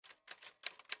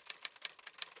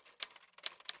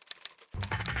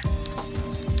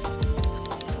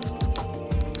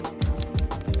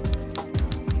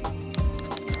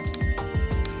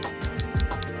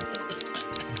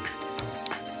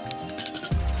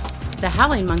The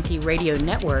Howling Monkey Radio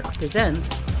Network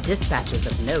presents Dispatches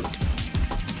of Note.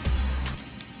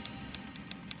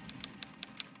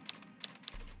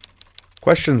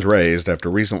 Questions raised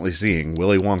after recently seeing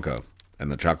Willy Wonka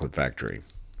and the Chocolate Factory.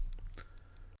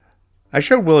 I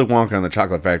showed Willy Wonka and the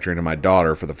Chocolate Factory to my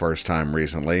daughter for the first time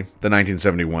recently, the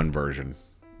 1971 version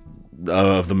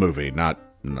of the movie, not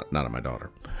of my daughter.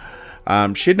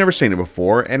 She had never seen it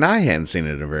before, and I hadn't seen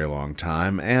it in a very long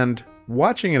time, and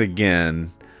watching it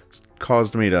again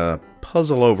caused me to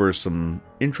puzzle over some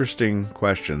interesting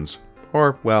questions,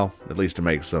 or, well, at least to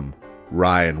make some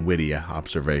wry and witty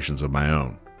observations of my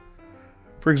own.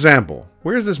 For example,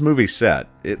 where is this movie set?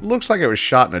 It looks like it was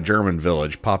shot in a German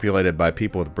village populated by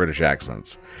people with British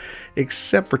accents,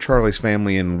 except for Charlie's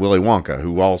family and Willy Wonka,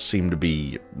 who all seem to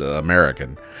be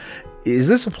American. Is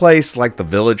this a place like the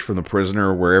village from The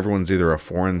Prisoner where everyone's either a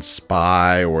foreign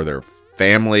spy or their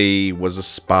family was a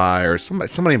spy or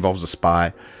somebody involves a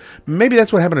spy? Maybe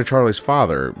that's what happened to Charlie's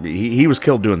father. He was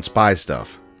killed doing spy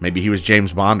stuff. Maybe he was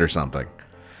James Bond or something.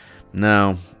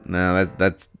 No,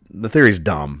 that's the theory's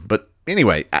dumb. But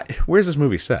anyway, where's this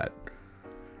movie set?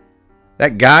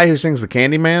 That guy who sings the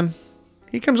Candyman?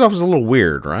 He comes off as a little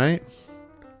weird, right?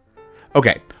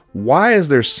 Okay, why is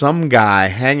there some guy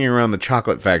hanging around the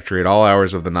chocolate factory at all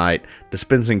hours of the night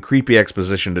dispensing creepy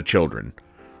exposition to children?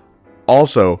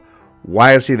 Also,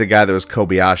 why is he the guy that was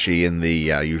Kobayashi in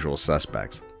The Usual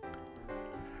Suspects?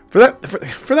 For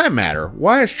that matter,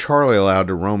 why is Charlie allowed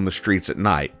to roam the streets at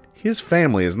night? His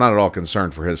family is not at all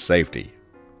concerned for his safety.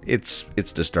 It's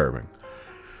disturbing.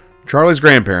 Charlie's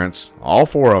grandparents, all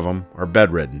four of them, are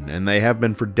bedridden, and they have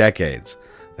been for decades.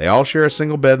 They all share a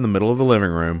single bed in the middle of the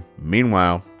living room.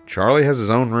 Meanwhile, Charlie has his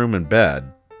own room and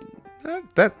bed.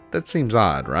 That seems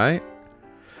odd, right?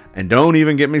 And don't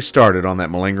even get me started on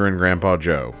that malingering Grandpa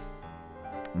Joe.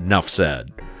 Enough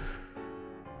said.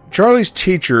 Charlie's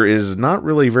teacher is not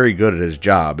really very good at his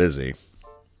job, is he?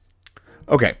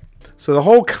 Okay, so the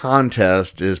whole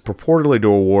contest is purportedly to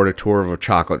award a tour of a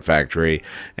chocolate factory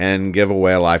and give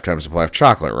away a lifetime supply of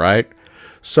chocolate, right?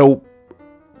 So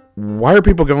why are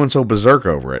people going so berserk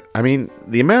over it? I mean,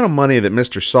 the amount of money that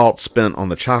Mr. Salt spent on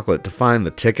the chocolate to find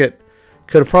the ticket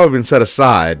could have probably been set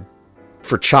aside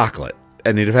for chocolate,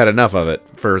 and he'd have had enough of it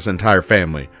for his entire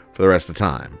family for the rest of the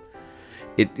time.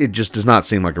 It just does not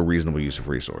seem like a reasonable use of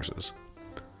resources.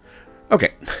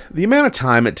 Okay, the amount of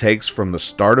time it takes from the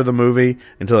start of the movie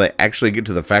until they actually get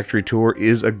to the factory tour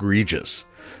is egregious.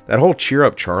 That whole Cheer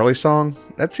Up Charlie song,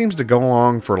 that seems to go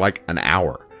along for like an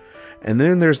hour. And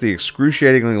then there's the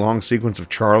excruciatingly long sequence of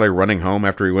Charlie running home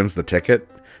after he wins the ticket.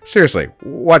 Seriously,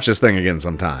 watch this thing again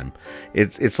sometime.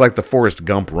 It's like the Forrest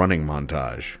Gump running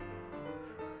montage.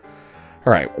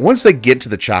 Alright, once they get to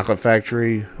the chocolate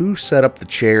factory, who set up the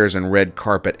chairs and red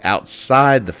carpet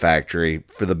outside the factory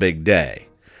for the big day?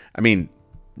 I mean,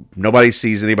 nobody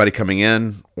sees anybody coming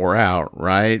in or out,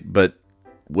 right? But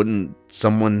wouldn't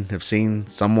someone have seen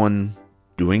someone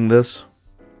doing this?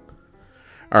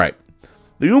 Alright,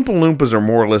 the Oompa Loompas are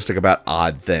moralistic about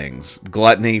odd things.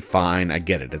 Gluttony, fine, I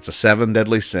get it. It's a 7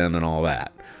 deadly sin and all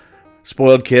that.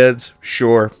 Spoiled kids,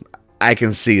 sure, I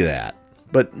can see that.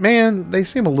 But man, they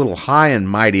seem a little high and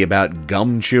mighty about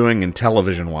gum chewing and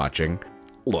television watching.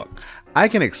 Look, I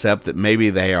can accept that maybe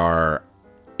they are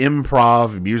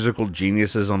improv musical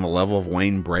geniuses on the level of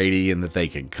Wayne Brady and that they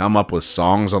can come up with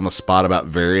songs on the spot about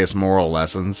various moral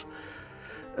lessons.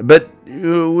 But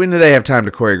when do they have time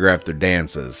to choreograph their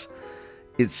dances?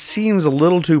 It seems a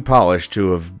little too polished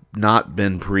to have not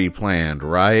been pre-planned,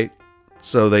 right?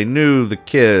 So they knew the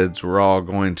kids were all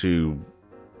going to,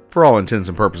 for all intents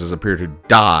and purposes, appear to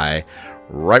die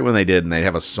right when they did, and they'd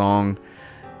have a song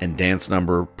and dance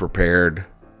number prepared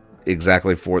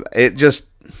exactly for it.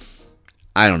 Just,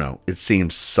 I don't know. It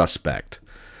seems suspect.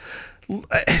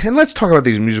 And let's talk about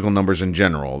these musical numbers in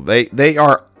general. They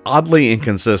are oddly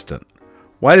inconsistent.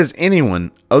 Why does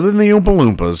anyone other than the Oompa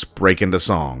Loompas break into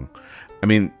song? I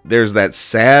mean, there's that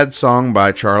sad song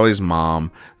by Charlie's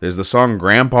mom. There's the song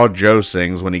Grandpa Joe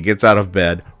sings when he gets out of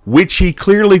bed, which he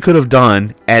clearly could have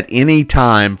done at any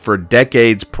time for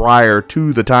decades prior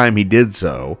to the time he did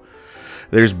so.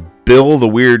 There's Bill, the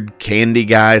weird candy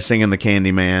guy, singing the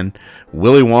Candyman.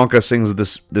 Willy Wonka sings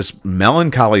this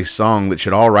melancholy song that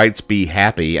should all rights be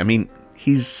happy. I mean,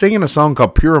 he's singing a song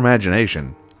called Pure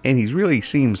Imagination, and he really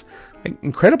seems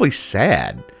incredibly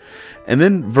sad. And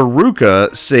then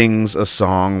Veruca sings a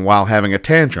song while having a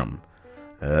tantrum.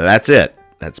 That's it.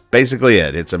 That's basically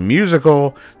it. It's a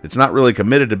musical. It's not really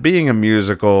committed to being a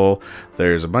musical.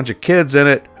 There's a bunch of kids in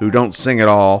it who don't sing at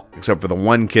all, except for the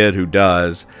one kid who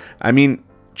does. I mean,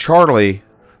 Charlie,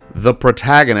 the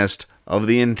protagonist of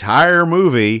the entire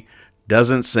movie,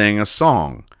 doesn't sing a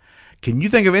song. Can you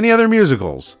think of any other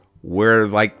musicals where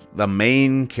like the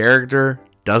main character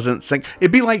doesn't sing?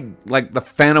 It'd be like the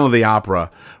Phantom of the Opera,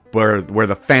 where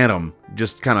the Phantom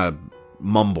just kind of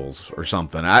mumbles or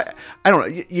something. I don't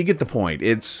know. You get the point.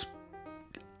 It's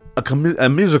a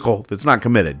musical that's not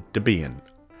committed to being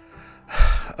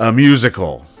a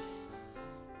musical.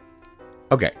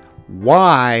 Okay,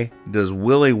 why does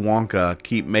Willy Wonka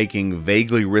keep making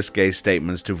vaguely risque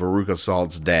statements to Veruca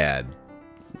Salt's dad?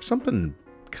 Something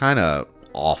kind of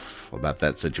off about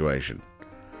that situation.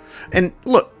 And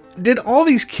look, did all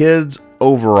these kids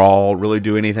overall really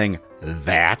do anything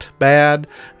that bad?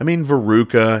 I mean,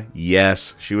 Veruca,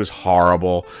 yes, she was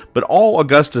horrible, but all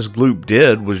Augustus Gloop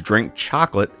did was drink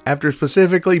chocolate after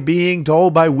specifically being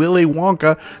told by Willy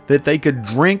Wonka that they could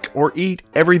drink or eat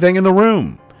everything in the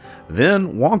room.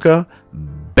 Then Wonka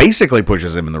basically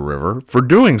pushes him in the river for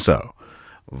doing so.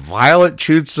 Violet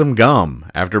chewed some gum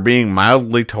after being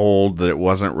mildly told that it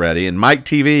wasn't ready, and Mike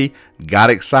TV got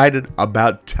excited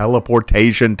about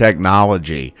teleportation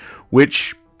technology,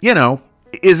 which, you know,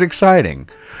 is exciting.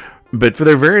 But for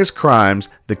their various crimes,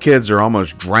 the kids are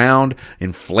almost drowned,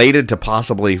 inflated to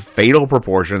possibly fatal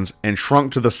proportions, and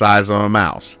shrunk to the size of a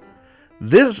mouse.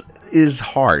 This is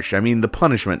harsh. I mean, the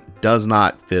punishment does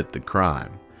not fit the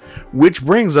crime. Which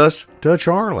brings us to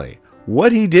Charlie.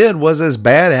 What he did was as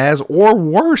bad as or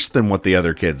worse than what the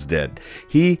other kids did.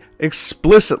 He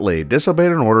explicitly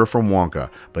disobeyed an order from Wonka,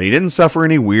 but he didn't suffer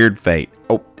any weird fate.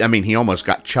 Oh, I mean, he almost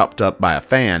got chopped up by a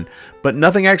fan, but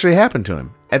nothing actually happened to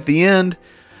him. At the end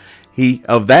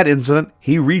of that incident,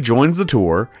 he rejoins the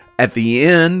tour. At the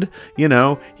end, you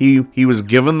know, he was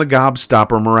given the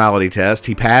Gobstopper morality test.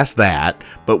 He passed that,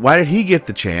 but why did he get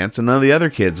the chance and none of the other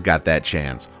kids got that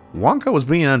chance? Wonka was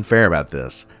being unfair about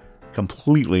this.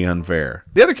 Completely unfair.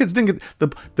 The other kids didn't get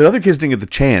the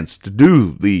chance to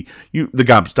do the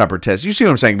Gobstopper test. You see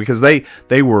what I'm saying? Because they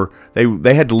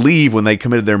had to leave when they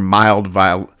committed their mild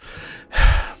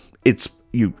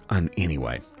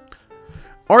anyway.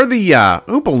 Are the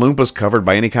Oompa Loompas covered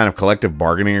by any kind of collective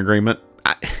bargaining agreement?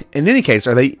 In any case,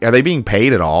 are they being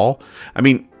paid at all? I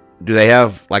mean, do they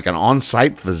have like an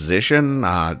on-site physician?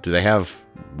 Do they have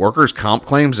workers' comp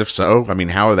claims? If so, I mean,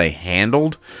 how are they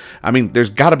handled? I mean,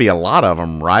 there's got to be a lot of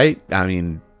them, right? I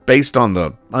mean, based on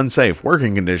the unsafe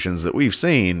working conditions that we've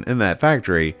seen in that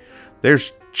factory,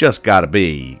 there's just got to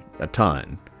be a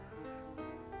ton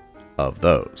of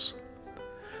those.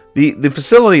 The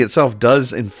facility itself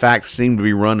does, in fact, seem to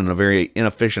be run in a very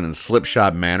inefficient and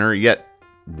slipshod manner, yet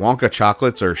Wonka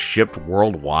chocolates are shipped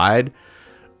worldwide.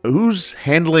 Who's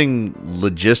handling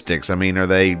logistics? I mean, are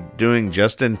they doing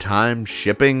just-in-time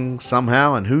shipping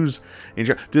somehow? And who's in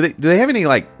charge? Do they have any,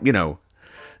 like, you know,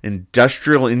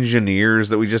 industrial engineers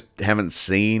that we just haven't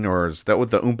seen, or is that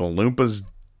what the Oompa Loompas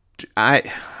do? I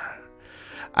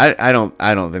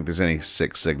don't think there's any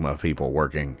Six Sigma people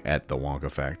working at the Wonka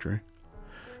factory.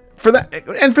 For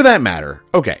that matter,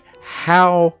 okay,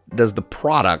 how does the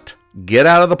product get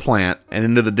out of the plant and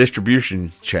into the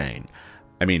distribution chain?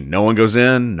 I mean, no one goes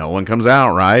in, no one comes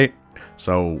out, right?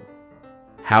 So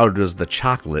how does the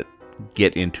chocolate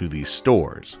get into these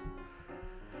stores?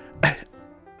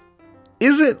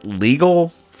 Is it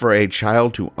legal for a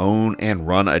child to own and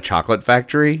run a chocolate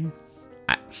factory?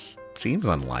 Seems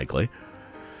unlikely.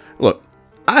 Look,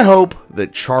 I hope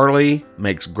that Charlie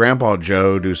makes Grandpa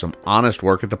Joe do some honest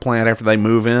work at the plant after they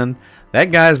move in. That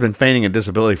guy's been feigning a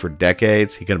disability for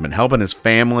decades. He could have been helping his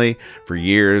family for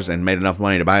years and made enough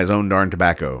money to buy his own darn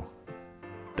tobacco.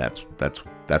 That's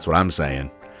what I'm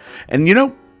saying. And you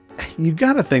know, you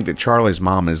got to think that Charlie's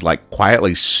mom is like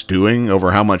quietly stewing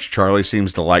over how much Charlie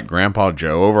seems to like Grandpa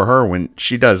Joe over her when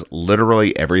she does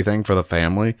literally everything for the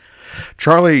family.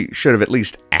 Charlie should have at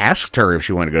least asked her if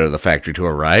she wanted to go to the factory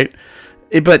tour, right?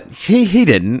 But he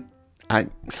didn't.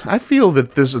 I feel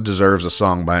that this deserves a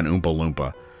song by an Oompa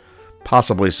Loompa.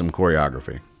 Possibly some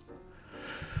choreography.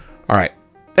 All right.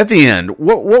 At the end,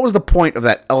 what was the point of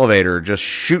that elevator just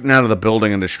shooting out of the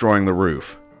building and destroying the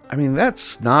roof? I mean,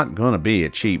 that's not going to be a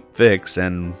cheap fix,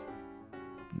 and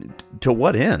to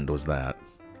what end was that?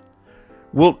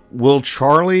 Will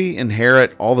Charlie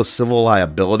inherit all the civil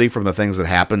liability from the things that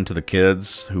happened to the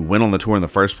kids who went on the tour in the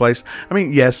first place? I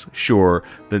mean, yes, sure,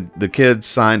 the kids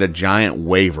signed a giant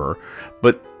waiver,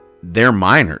 but they're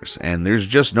minors, and there's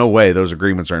just no way those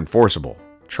agreements are enforceable.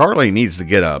 Charlie needs to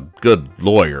get a good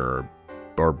lawyer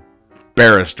or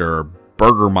barrister or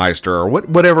burgermeister or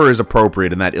whatever is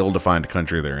appropriate in that ill-defined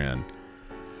country they're in.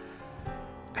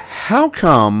 How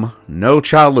come no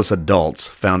childless adults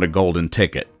found a golden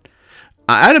ticket?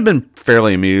 I'd have been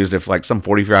fairly amused if like some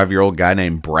 45-year-old guy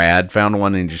named Brad found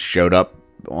one and just showed up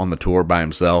on the tour by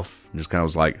himself and just kind of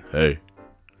was like, hey,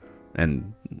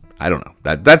 And I don't know.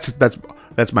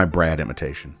 That's my Brad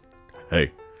imitation.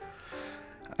 Hey.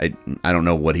 I don't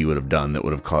know what he would have done that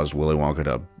would have caused Willy Wonka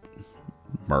to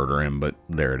murder him, but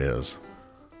there it is.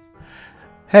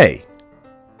 Hey,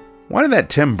 why did that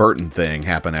Tim Burton thing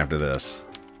happen after this?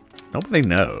 Nobody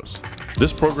knows.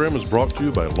 This program is brought to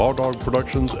you by Law Dog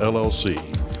Productions, LLC.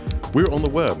 We're on the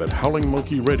web at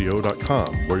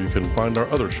howlingmonkeyradio.com, where you can find our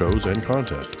other shows and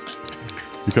content.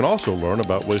 You can also learn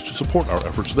about ways to support our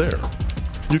efforts there.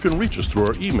 You can reach us through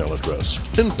our email address,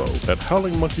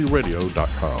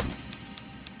 info@howlingmonkeyradio.com.